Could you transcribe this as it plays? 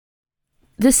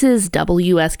This is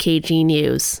WSKG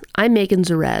News. I'm Megan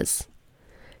Zerez.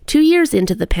 2 years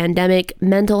into the pandemic,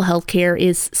 mental health care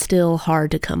is still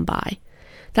hard to come by.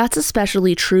 That's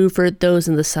especially true for those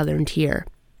in the Southern Tier.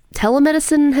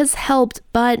 Telemedicine has helped,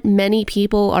 but many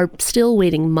people are still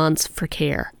waiting months for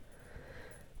care.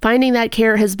 Finding that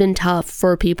care has been tough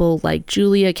for people like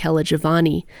Julia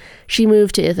Kelajavani. She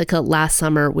moved to Ithaca last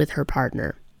summer with her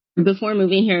partner. Before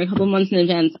moving here a couple months in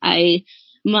advance, I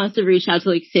must have reached out to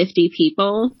like 50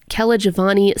 people.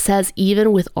 Kelajavani says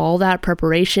even with all that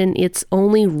preparation, it's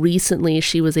only recently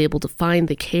she was able to find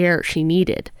the care she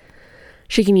needed.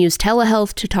 She can use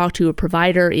telehealth to talk to a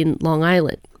provider in Long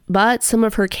Island, but some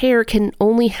of her care can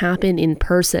only happen in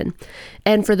person.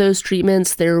 And for those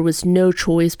treatments, there was no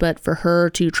choice but for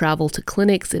her to travel to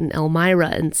clinics in Elmira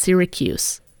and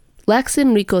Syracuse. Lex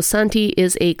Enrico Santi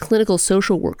is a clinical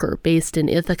social worker based in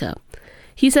Ithaca.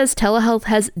 He says telehealth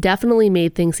has definitely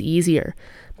made things easier,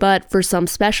 but for some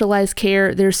specialized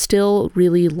care, there's still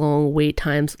really long wait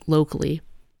times locally.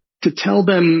 To tell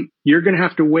them you're going to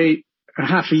have to wait a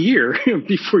half a year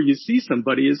before you see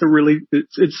somebody is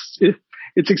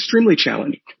it's extremely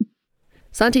challenging.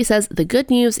 Santi says the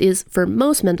good news is for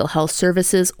most mental health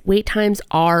services, wait times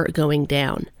are going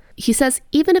down. He says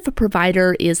even if a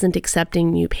provider isn't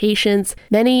accepting new patients,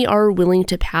 many are willing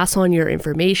to pass on your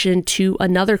information to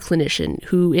another clinician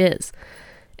who is.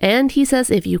 And he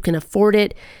says if you can afford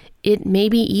it, it may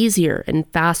be easier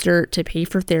and faster to pay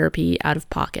for therapy out of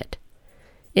pocket.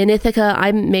 In Ithaca,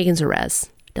 I'm Megan Zerez,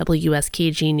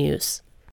 WSKG News.